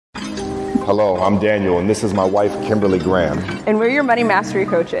Hello, I'm Daniel, and this is my wife, Kimberly Graham. And we're your money mastery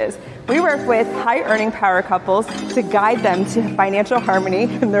coaches. We work with high earning power couples to guide them to financial harmony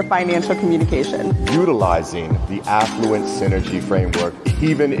in their financial communication. Utilizing the affluent synergy framework,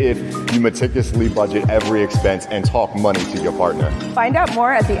 even if you meticulously budget every expense and talk money to your partner. Find out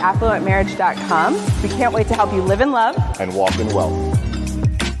more at theaffluentmarriage.com. We can't wait to help you live in love and walk in wealth.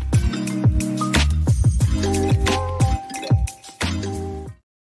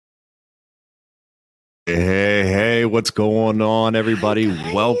 Hey, what's going on, everybody?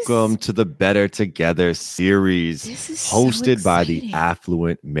 Hi, Welcome to the Better Together series, hosted by the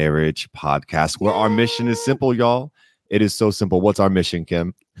Affluent Marriage Podcast, where our mission is simple, y'all. It is so simple. What's our mission,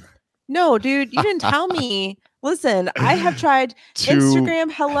 Kim? No, dude, you didn't tell me. Listen, I have tried Instagram.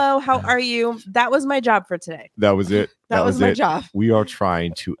 Hello, how are you? That was my job for today. That was it. That was my job. We are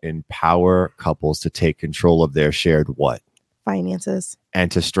trying to empower couples to take control of their shared what? Finances.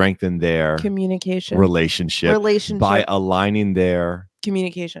 And to strengthen their communication relationship by aligning their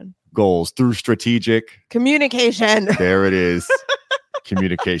communication goals through strategic communication. There it is.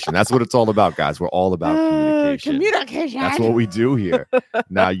 Communication. That's what it's all about, guys. We're all about communication. That's what we do here.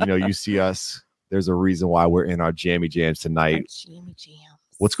 Now, you see us. There's a reason why we're in our jammy jams tonight. Jammy jams.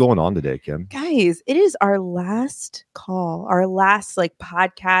 What's going on today, Kim? Guys, it is our last call, our last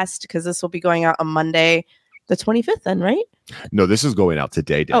podcast, because this will be going out on Monday, the 25th then, right? No, this is going out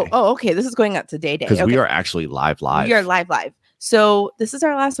today. Oh, okay. This is going out today. Because we are actually live. We are live. So this is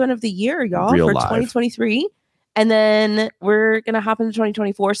our last one of the year, y'all, Real for live. 2023. And then we're going to hop into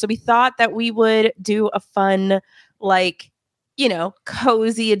 2024. So we thought that we would do a fun,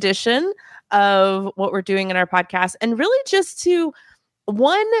 cozy edition of what we're doing in our podcast. And really just to,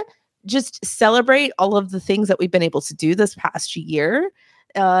 just celebrate all of the things that we've been able to do this past year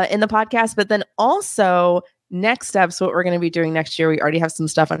in the podcast. But then also next steps, what we're going to be doing next year. We already have some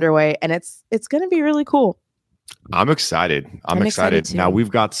stuff underway, and it's going to be really cool. I'm excited. I'm excited. Too. Now we've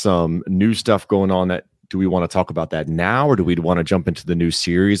got some new stuff going on. Do we want to talk about that now, or do we want to jump into the new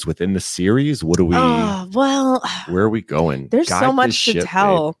series within the series? What do we? Where are we going? There's so much to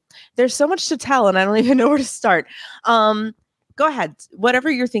tell. There's so much to tell, and I don't even know where to start. Go ahead.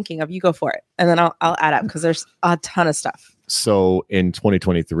 Whatever you're thinking of, you go for it, and then I'll add up because there's a ton of stuff. So in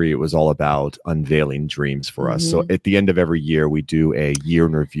 2023, it was all about unveiling dreams for us. So at the end of every year, we do a year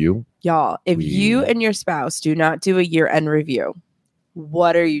in review. Y'all, if you and your spouse do not do a year-end review,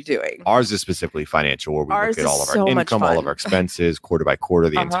 what are you doing? Ours is specifically financial, where we look at all of our income, all of our expenses, quarter by quarter,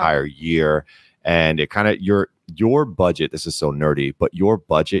 the entire year. And it kind of, your budget, this is so nerdy, but your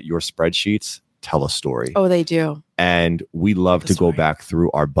budget, your spreadsheets tell a story. Oh, they do. And we love to go back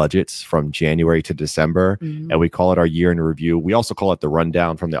through our budgets from January to December, and we call it our year in review. We also call it the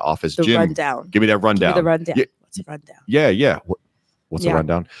rundown from the office. The Jim, rundown. Give me that rundown. Give me the rundown. Yeah. What's a rundown? Yeah. What's a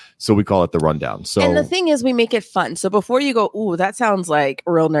rundown? So we call it the rundown. So, and the thing is, we make it fun. So before you go, ooh, that sounds like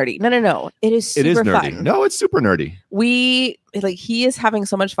real nerdy. No. It is super nerdy. fun. No, it's super nerdy. He is having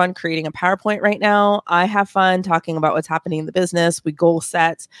so much fun creating a PowerPoint right now. I have fun talking about what's happening in the business. We goal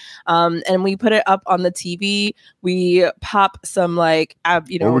set, and we put it up on the TV. We pop some or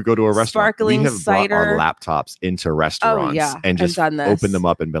we go to a restaurant. Sparkling we have cider. Brought our laptops into restaurants and just open them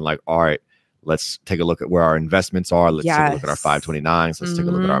up and been like, all right, let's take a look at where our investments are. Let's take a look at our 529s. Let's take a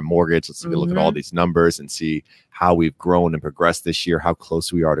look at our mortgage. Let's take a look at all these numbers and see how we've grown and progressed this year, how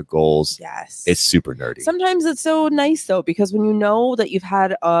close we are to goals. Yes. It's super nerdy. Sometimes it's so nice, though, because when you know that you've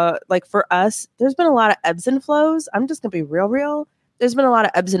had, for us, there's been a lot of ebbs and flows. I'm just going to be real. There's been a lot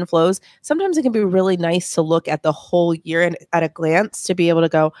of ebbs and flows. Sometimes it can be really nice to look at the whole year and at a glance to be able to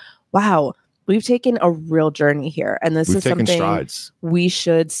go, wow, we've taken a real journey here. And this is something strides. We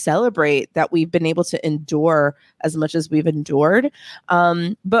should celebrate, that we've been able to endure as much as we've endured.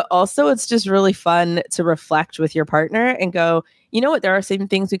 But also it's just really fun to reflect with your partner and go, you know what, there are some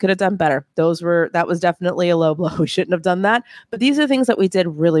things we could have done better. That was definitely a low blow. We shouldn't have done that. But these are things that we did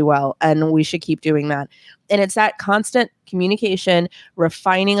really well, and we should keep doing that. And it's that constant communication,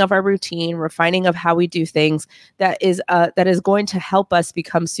 refining of our routine, refining of how we do things that is going to help us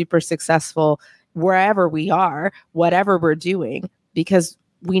become super successful wherever we are, whatever we're doing, because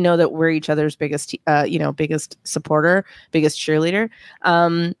we know that we're each other's biggest supporter, biggest cheerleader.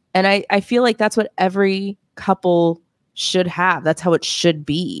 And I feel like that's what every couple should have. That's how it should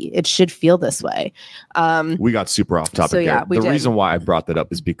be. It should feel this way. We got super off topic there. The reason why I brought that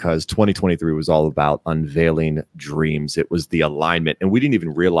up is because 2023 was all about unveiling dreams. It was the alignment. And we didn't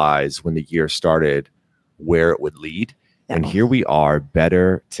even realize when the year started where it would lead. Yeah. And here we are,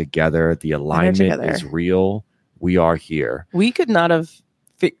 better together. The alignment is real. We are here. We could not have.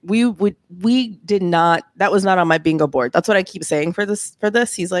 We did not. That was not on my bingo board. That's what I keep saying for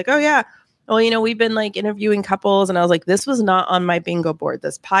this. He's like, oh yeah, Well, we've been like interviewing couples, and I was like, this was not on my bingo board.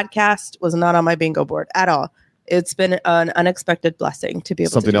 This podcast was not on my bingo board at all. It's been an unexpected blessing to be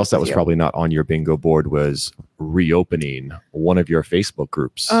able to do something else that was probably not on your bingo board was reopening one of your Facebook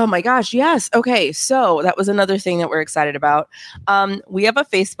groups. Oh my gosh, yes. Okay, so that was another thing that we're excited about. We have a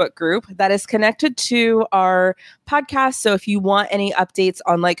Facebook group that is connected to our podcast. So if you want any updates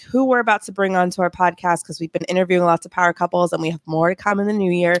on like who we're about to bring onto our podcast, because we've been interviewing lots of power couples and we have more to come in the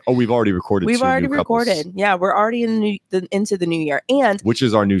new year. Oh, we've already recorded. Yeah, we're already into the new year, and which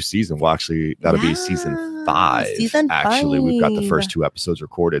is our new season. Well, actually, that'll be season 5. Actually, we've got the first 2 episodes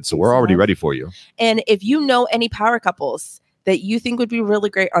recorded, so we're already ready for you. And if you know any power couples that you think would be really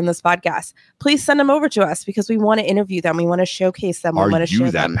great on this podcast, please send them over to us because we want to interview them. We want to showcase them. We want to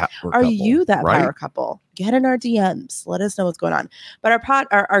show them. Are you that power couple? Get in our DMs. Let us know what's going on. But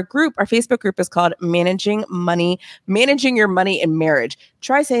our group, our Facebook group is called Managing Your Money in Marriage.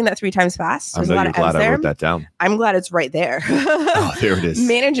 Try saying that 3 times fast. I'm glad I wrote that down. I'm glad it's right there. Oh, there it is.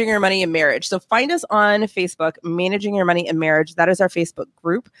 Managing Your Money in Marriage. So find us on Facebook, Managing Your Money in Marriage. That is our Facebook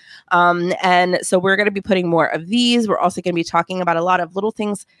group. And so we're going to be putting more of these. We're also going to be talking about a lot of little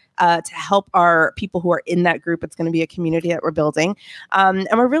things to help our people who are in that group. It's going to be a community that we're building. And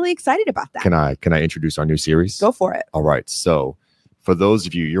we're really excited about that. Can I introduce our new series? Go for it. All right. So for those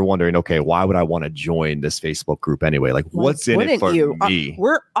of you, you're wondering, okay, why would I want to join this Facebook group anyway? Like, what's in it for me?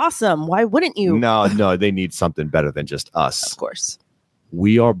 We're awesome. Why wouldn't you? No, they need something better than just us. Of course.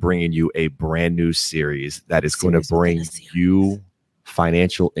 We are bringing you a brand new series that is going to bring you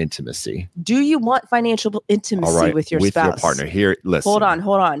financial intimacy. Do you want financial intimacy with your spouse? With your partner. Here, listen. Hold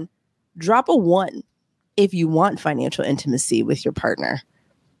on. Drop a 1 if you want financial intimacy with your partner.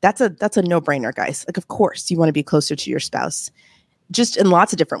 That's a no-brainer, guys. Like, of course, you want to be closer to your spouse, just in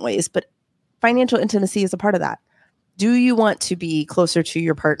lots of different ways. But financial intimacy is a part of that. Do you want to be closer to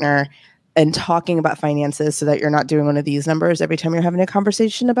your partner and talking about finances so that you're not doing one of these numbers every time you're having a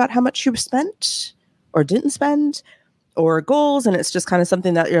conversation about how much you spent or didn't spend or goals? And it's just kind of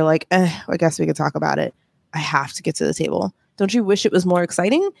something that you're like, I guess we could talk about it. I have to get to the table. Don't you wish it was more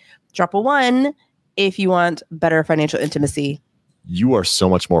exciting? Drop a 1 if you want better financial intimacy. You are so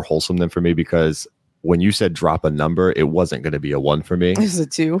much more wholesome than for me, because when you said drop a number, it wasn't going to be a 1 for me. Is it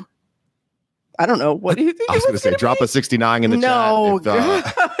 2? I don't know. What do you think? I was going to say drop a 69 in the chat. No,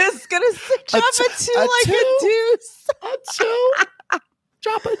 I was going to say drop a 2 like a deuce. A 2?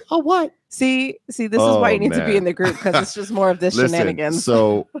 Drop it. A what? See, this is why you need to be in the group, because it's just more of this shenanigans.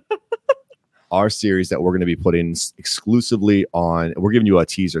 So our series that we're going to be putting exclusively on, we're giving you a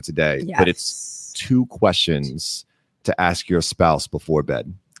teaser today, but it's 2 questions to ask your spouse before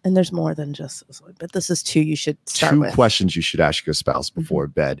bed. And there's more than just this one, but this is 2 you should start 2 with. Questions you should ask your spouse before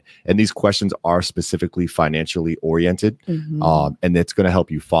bed. And these questions are specifically financially oriented. And it's going to help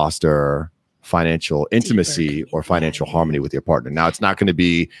you foster financial intimacy or financial harmony with your partner. Now, it's not going to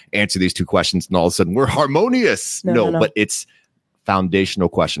be answer these 2 questions and all of a sudden we're harmonious. No. But it's foundational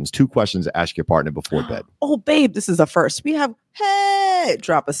questions. 2 questions to ask your partner before bed. Oh, babe, this is a first. We have,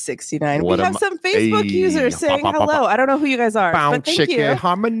 drop a 69. We have some Facebook users saying hello. I don't know who you guys are, but thank you.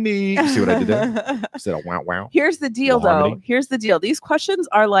 Harmony. You see what I did there? I said a wow. Here's the deal, though. Harmony. Here's the deal. These questions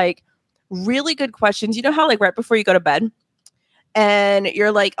are like really good questions. You know how like right before you go to bed and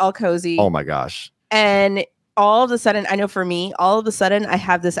you're like all cozy. Oh my gosh. And all of a sudden, I know for me, I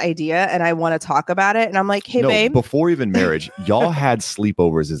have this idea and I want to talk about it. And I'm like, hey, babe. Before even marriage, y'all had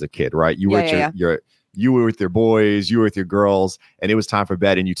sleepovers as a kid, right? You were you were with your boys, you were with your girls, and it was time for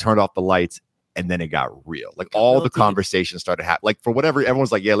bed and you turned off the lights and then it got real. Like all the conversations started happening. Like for whatever,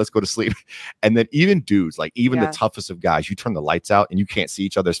 everyone's like, yeah, let's go to sleep. And then even dudes, like even the toughest of guys, you turn the lights out and you can't see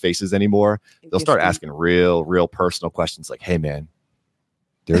each other's faces anymore. They'll start asking real personal questions like, hey man,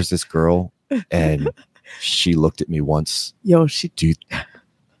 there's this girl and she looked at me once. Yo, do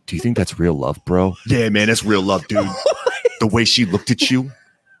you think that's real love, bro? Yeah, man, that's real love, dude. The way she looked at you,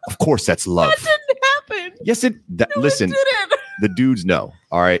 of course that's love. That didn't happen. Yes, listen, it didn't. The dudes know.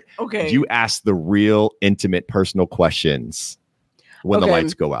 All right. Okay. You ask the real intimate personal questions when the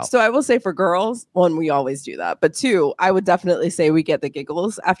lights go out. So I will say for girls, 1, we always do that. But 2, I would definitely say we get the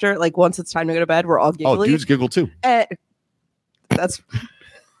giggles after, like once it's time to go to bed, we're all giggly. Oh, dudes giggle too. That's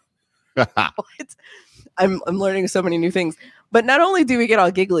I'm learning so many new things. But not only do we get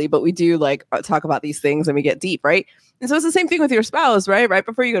all giggly, but we do like talk about these things and we get deep, right? And so it's the same thing with your spouse, right? Right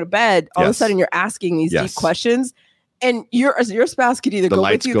before you go to bed, all of a sudden you're asking these deep questions, and your spouse could either go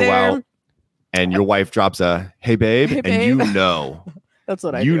with you there, out, and your wife drops a "Hey babe," and you know That's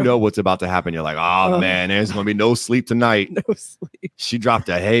what I do. You know what's about to happen. You're like, oh man, there's going to be no sleep tonight. No sleep. She dropped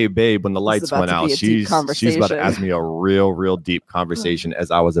a hey babe when the lights went out. She's about to ask me a real deep conversation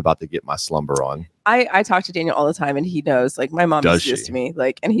as I was about to get my slumber on. I talk to Daniel all the time and he knows, like, my mom is used to me,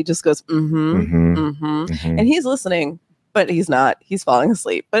 like, and he just goes, and he's listening. But he's not. He's falling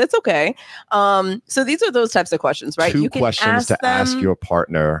asleep. But it's okay. So these are those types of questions, right? Two questions to ask your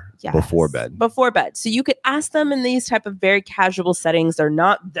partner before bed. Before bed. So you could ask them in these type of very casual settings. They're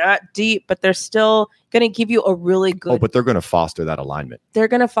not that deep, but they're still going to give you a really good... Oh, but they're going to foster that alignment. They're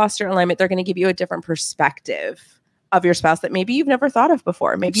going to foster alignment. They're going to give you a different perspective of your spouse that maybe you've never thought of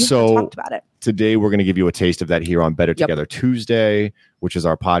before. Maybe you've never talked about it. Today, we're going to give you a taste of that here on Better Together Tuesday, which is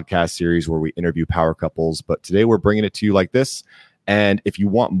our podcast series where we interview power couples. But today, we're bringing it to you like this. And if you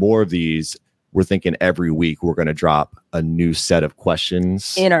want more of these, we're thinking every week we're going to drop a new set of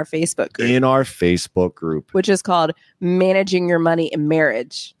questions in our Facebook group. Which is called Managing Your Money in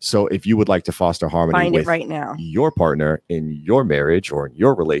Marriage. So if you would like to foster harmony with right now, your partner in your marriage or in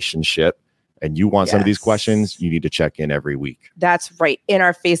your relationship, and you want some of these questions, you need to check in every week. That's right. In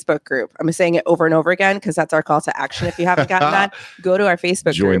our Facebook group. I'm saying it over and over again because that's our call to action. If you haven't gotten that, go to our Facebook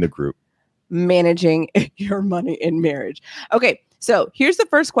group. Join the group. Managing Your Money in Marriage. Okay. So here's the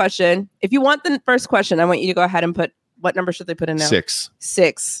first question. If you want the first question, I want you to go ahead and put, what number should they put in now?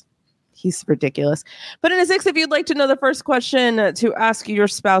 6. He's ridiculous. Put in a 6 if you'd like to know the first question to ask your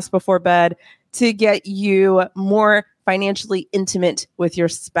spouse before bed to get you more financially intimate with your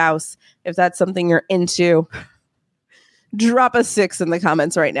spouse. If that's something you're into, drop a 6 in the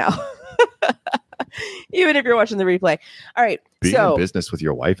comments right now. Even if you're watching the replay. All right. Being in business with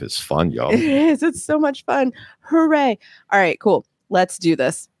your wife is fun, y'all. It is. It's so much fun. Hooray. All right, cool. Let's do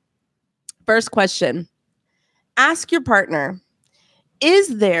this. First question. Ask your partner,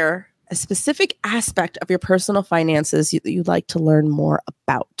 is there a specific aspect of your personal finances that you'd like to learn more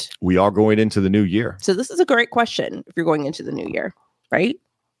about? We are going into the new year. So this is a great question if you're going into the new year, right?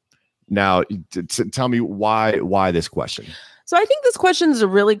 Now, tell me why this question? So I think this question is a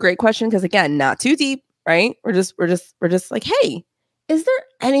really great question because, again, not too deep, right? We're just like, hey, is there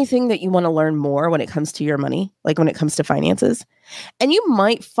anything that you want to learn more when it comes to your money, like when it comes to finances? And you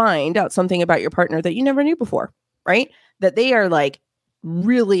might find out something about your partner that you never knew before, right? That they are like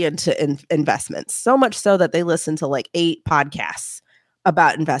really into investments, so much so that they listen to like 8 podcasts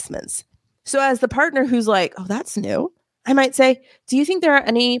about investments. So as the partner who's like, oh, that's new, I might say, do you think there are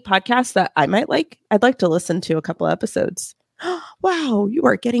any podcasts that I might like? I'd like to listen to a couple episodes. Wow, you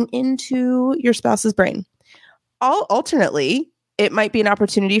are getting into your spouse's brain. Alternately, it might be an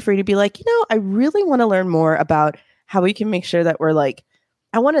opportunity for you to be like, I really want to learn more about how we can make sure that we're like,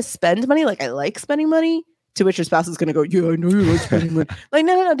 I want to spend money. Like, I like spending money. To which your spouse is going to go, yeah, I know you like spending money. Like,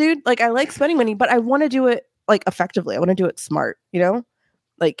 no, dude. Like, I like spending money, but I want to do it like effectively. I want to do it smart,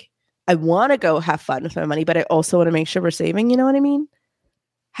 Like, I want to go have fun with my money, but I also want to make sure we're saving. You know what I mean?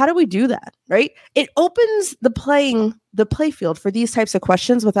 How do we do that? Right? It opens the play field for these types of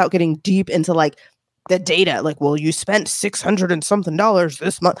questions without getting deep into like the data. Like, well, you spent $600 and something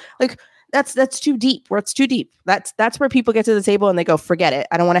this month. Like, that's too deep. It's too deep. That's where people get to the table and they go, forget it.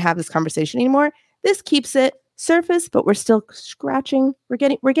 I don't want to have this conversation anymore. This keeps it surface, but we're still scratching. We're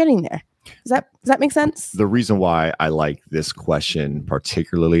getting there. Does that make sense? The reason why I like this question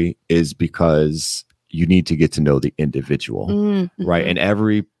particularly is because you need to get to know the individual, right? And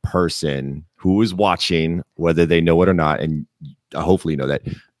every person who is watching, whether they know it or not, and hopefully know that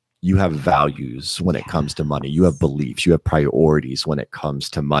you have values when it comes to money. You have beliefs. You have priorities when it comes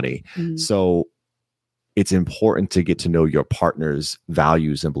to money. So it's important to get to know your partner's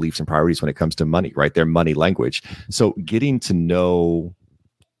values and beliefs and priorities when it comes to money, right? Their money language. So getting to know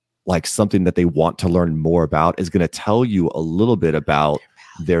like something that they want to learn more about is going to tell you a little bit about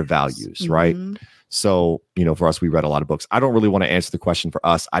their values, right? So, for us, we read a lot of books. I don't really want to answer the question for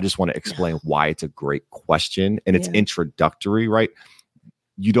us. I just want to explain why it's a great question and it's introductory, right?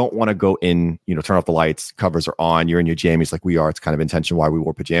 You don't want to go in, turn off the lights, covers are on, you're in your jammies like we are. It's kind of intention why we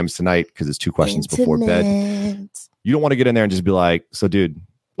wore pajamas tonight because it's 2 questions before bed. You don't want to get in there and just be like, so dude,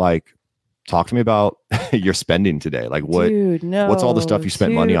 like, talk to me about your spending today. Like what's all the stuff you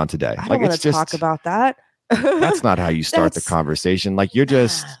spent money on today? I don't want to talk about that. That's not how you start the conversation. Like you're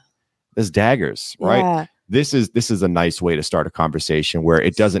just, there's daggers, right? Yeah. This is a nice way to start a conversation where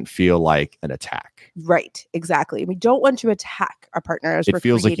it doesn't feel like an attack. Right. Exactly. We don't want to attack our partner. It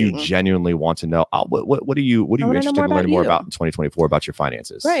feels like you genuinely want to know what are you interested in learning more about in 2024 about your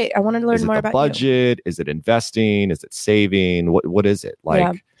finances? Right. I want to learn more about budget. Is it investing? Is it saving? What is it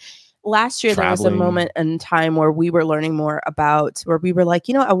like? Last year, traveling. There was a moment in time where we were learning more about where we were like,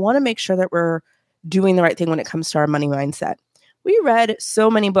 I want to make sure that we're doing the right thing when it comes to our money mindset. We read so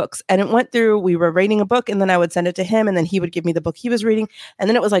many books, and it went through, we were reading a book, and then I would send it to him, and then he would give me the book he was reading. And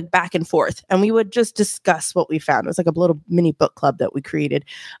then it was like back and forth, and we would just discuss what we found. It was like a little mini book club that we created.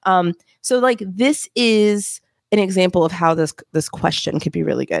 So like, this is an example of how this question could be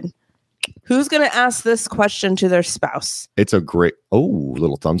really good. Who's going to ask this question to their spouse? It's a great,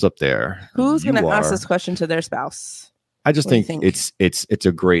 little thumbs up there. Who's going to ask this question to their spouse? I just think it's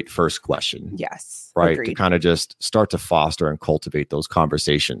a great first question. Yes. Right. Agreed. To kind of just start to foster and cultivate those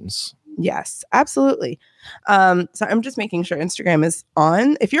conversations. Yes, absolutely. So I'm just making sure Instagram is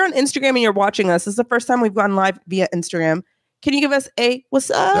on. If you're on Instagram and you're watching us, this is the first time we've gone live via Instagram. Can you give us a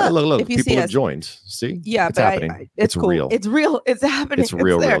what's up? Yeah, look, if you people see have us. Joined. See? Yeah, it's but happening. It's cool. real. It's real. It's happening. It's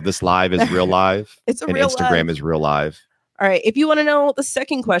real. This live is real live. It's a and real Instagram live. is real live. All right. If you want to know the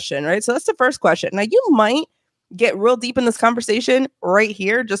second question, right? So that's the first question. Now you might get real deep in this conversation right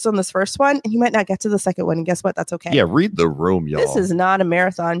here, just on this first one, and you might not get to the second one. And guess what? That's okay. Yeah, read the room, y'all. This is not a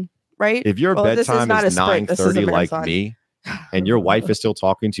marathon, right? If your bedtime is 9:30 like me, and your wife is still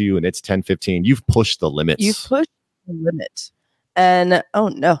talking to you, and it's 10:15, you've pushed the limits. You've pushed the limit. And oh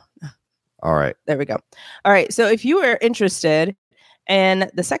no. All right. There we go. All right. So if you are interested in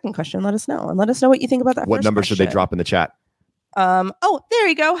the second question, let us know. And let us know what you think about that. What number should they drop in the chat? Oh, there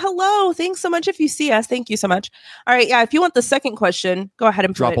you go. Hello. Thanks so much. If you see us, thank you so much. All right. Yeah. If you want the second question, go ahead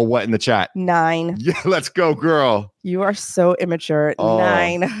and drop a what in the chat. 9. Yeah, let's go, girl. You are so immature.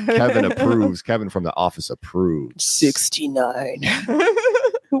 9. Kevin approves. Kevin from The Office approves. 69.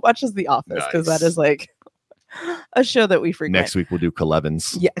 Who watches The Office? Because that is like a show that we frequent. Next week we'll do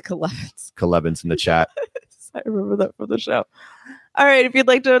Kalevins. Yeah, Kalevins. Kalevins in the chat. I remember that from the show. All right. If you'd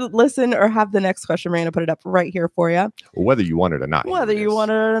like to listen or have the next question, we're going to put it up right here for you. Whether you want it or not. Whether you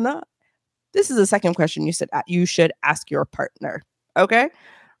want it or not. This is the second question you should ask your partner. Okay?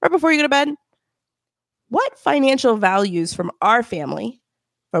 Right before you go to bed. What financial values from our family,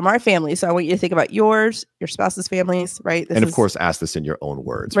 so I want you to think about yours, your spouse's families, right? And of course, ask this in your own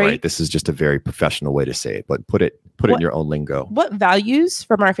words, right? This is just a very professional way to say it, but put it in your own lingo. What values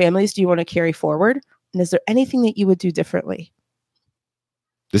from our families do you want to carry forward? And is there anything that you would do differently?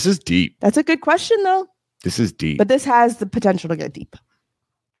 This is deep. That's a good question, though. This is deep. But this has the potential to get deep.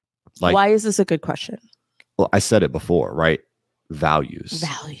 Like, why is this a good question? Well, I said it before, right? Values.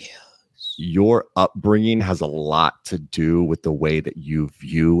 Your upbringing has a lot to do with the way that you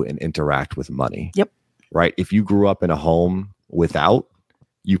view and interact with money. Yep. Right? If you grew up in a home without,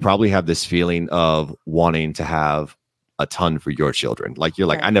 you probably have this feeling of wanting to have a ton for your children. Like you're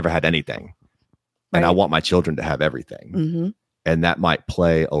like, I never had anything. And I want my children to have everything. Mm-hmm. And that might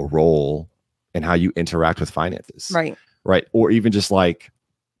play a role in how you interact with finances. Right. Or even just like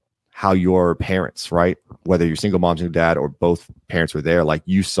how your parents, right? Whether you're single mom and dad or both parents were there, like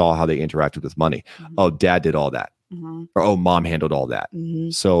you saw how they interacted with money. Mm-hmm. Oh, dad did all that. Mm-hmm. Or, oh, mom handled all that.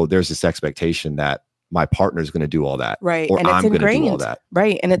 Mm-hmm. So there's this expectation that my partner is going to do all that. Right. Or and I'm going to do all that.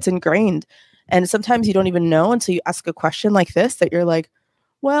 Right. And it's ingrained. And sometimes you don't even know until you ask a question like this that you're like,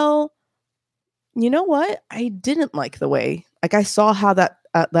 well, you know what? I didn't like the way, like I saw how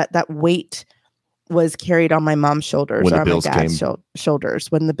that weight was carried on my mom's shoulders or on my dad's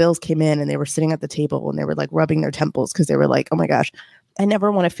shoulders when the bills came in and they were sitting at the table and they were like rubbing their temples because they were like, oh my gosh, I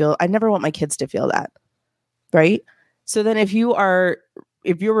never want my kids to feel that. Right. So then if you're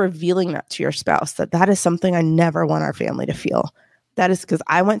revealing that to your spouse, that is something I never want our family to feel. That is because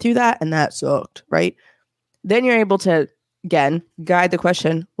I went through that and that sucked. Right. Then you're able to, again, guide the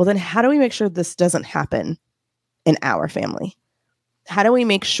question. Well, then how do we make sure this doesn't happen in our family? How do we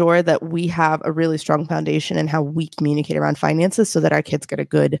make sure that we have a really strong foundation in how we communicate around finances so that our kids get a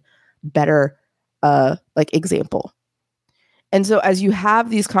good, better, example? And so as you have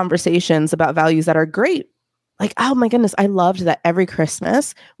these conversations about values that are great, like, oh my goodness, I loved that every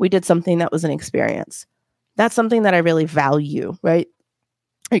Christmas we did something that was an experience. That's something that I really value, right?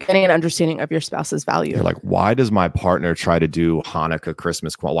 You're getting an understanding of your spouse's value. You're like, why does my partner try to do Hanukkah,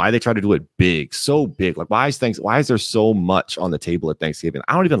 Christmas? Why do they try to do it big, so big? Like, why is there so much on the table at Thanksgiving?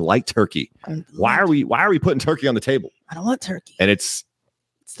 I don't even like turkey. Why are we putting turkey on the table? I don't want turkey. And it's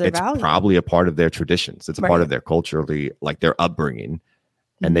probably a part of their traditions. It's a part of their culturally, like their upbringing,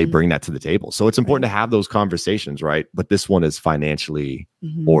 and they bring that to the table. So it's important to have those conversations, right? But this one is financially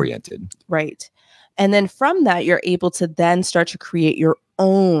oriented. Right. And then from that, you're able to then start to create your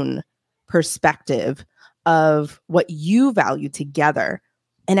own perspective of what you value together.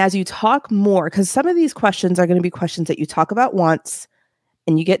 And as you talk more, because some of these questions are going to be questions that you talk about once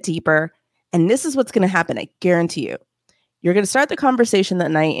and you get deeper. And this is what's going to happen. I guarantee you. You're going to start the conversation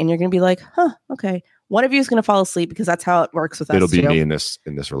that night and you're going to be like, okay. One of you is going to fall asleep because that's how it works with us. It'll be me in this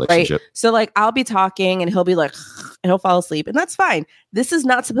relationship. Right? So like I'll be talking and he'll be like, and he'll fall asleep, and that's fine. This is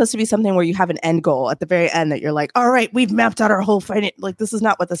not supposed to be something where you have an end goal at the very end that you're like, all right, we've mapped out our whole finance. Like, this is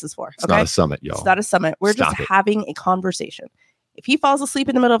not what this is for. It's not a summit, y'all. It's not a summit. We're just having a conversation. If he falls asleep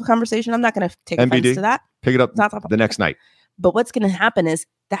in the middle of a conversation, I'm not going to take offense to that. Pick it up the next night. But what's going to happen is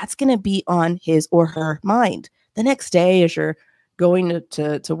that's going to be on his or her mind the next day as you're going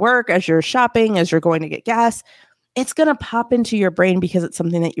to work, as you're shopping, as you're going to get gas. It's going to pop into your brain because it's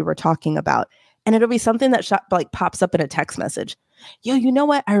something that you were talking about. And it'll be something that pops up in a text message. Yo, you know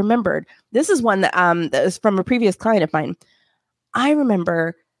what? I remembered. This is one that is from a previous client of mine. I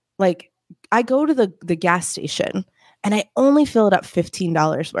remember, like, I go to the gas station and I only fill it up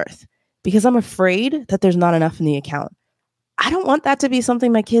 $15 worth because I'm afraid that there's not enough in the account. I don't want that to be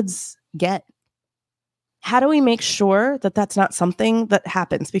something my kids get. How do we make sure that that's not something that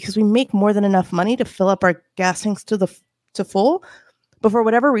happens? Because we make more than enough money to fill up our gas tanks to full, but for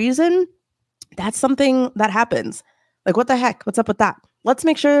whatever reason, that's something that happens. Like, what the heck? What's up with that? Let's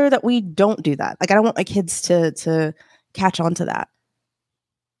make sure that we don't do that. Like, I don't want my kids to catch on to that.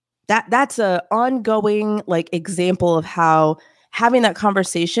 That's a ongoing, like, example of how having that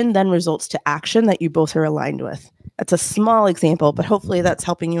conversation then results to action that you both are aligned with. That's a small example, but hopefully that's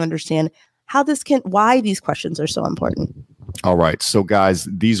helping you understand why these questions are so important. All right. So guys,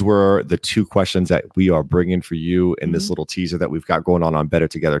 these were the 2 questions that we are bringing for you in this little teaser that we've got going on Better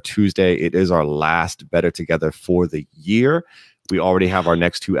Together Tuesday. It is our last Better Together for the year. We already have our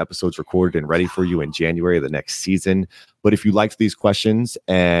next 2 episodes recorded and ready for you in January of the next season. But if you liked these questions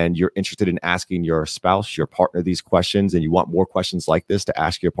and you're interested in asking your spouse, your partner these questions, and you want more questions like this to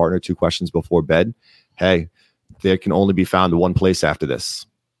ask your partner 2 questions before bed, hey, there can only be found one place after this.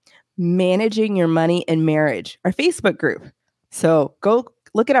 Managing Your Money in Marriage, our Facebook group. So go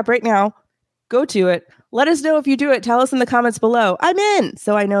look it up right now. Go to it. Let us know if you do it. Tell us in the comments below. I'm in.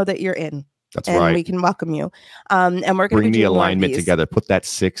 So I know that you're in. That's right. And we can welcome you. And we're going to bring the alignment together. Put that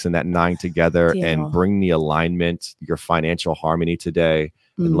 6 and that 9 together and bring the alignment, your financial harmony today.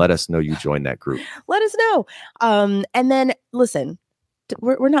 And let us know you joined that group. Let us know. And then listen,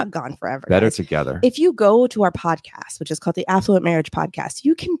 we're not gone forever. Better guys. Together. If you go to our podcast, which is called the Affluent Marriage Podcast,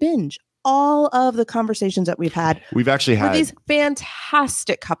 you can binge all of the conversations that we've had. We've actually had these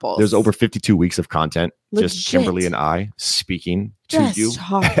fantastic couples. There's over 52 weeks of content. Legit. Just Kimberly and I speaking to you.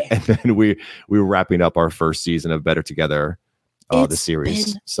 And then we were wrapping up our first season of Better Together, the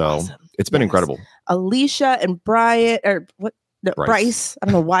series. So awesome. It's been incredible. Alicia and Brian, or what? No, Bryce. I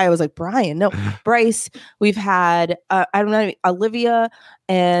don't know why I was like Brian. No, Bryce. We've had I don't know, Olivia.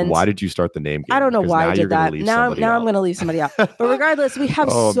 And why did you start the name game? I don't know why I did that. Now I'm going to leave somebody out. But regardless, we have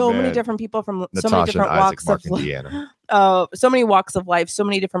many different people from Natasha, so many different walks of life. So many walks of life, so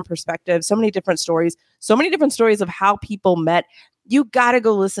many different perspectives, so many different stories of how people met. You got to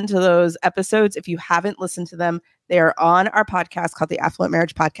go listen to those episodes. If you haven't listened to them, they are on our podcast called the Affluent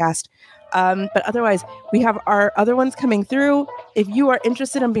Marriage Podcast. But otherwise, we have our other ones coming through. If you are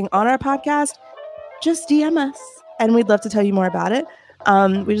interested in being on our podcast, just DM us and we'd love to tell you more about it.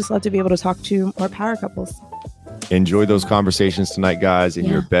 We just love to be able to talk to more power couples. Enjoy those conversations tonight, guys, in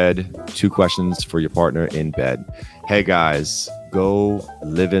your bed. 2 questions for your partner in bed. Hey, guys, go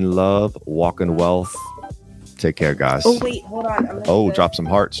live in love, walk in wealth. Take care, guys. Oh, wait, hold on. Drop some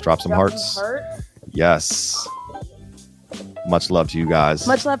hearts. Drop some hearts. Yes. Much love to you guys.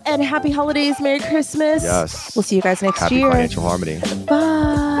 Much love and happy holidays. Merry Christmas. Yes. We'll see you guys next year. Happy financial harmony. Bye.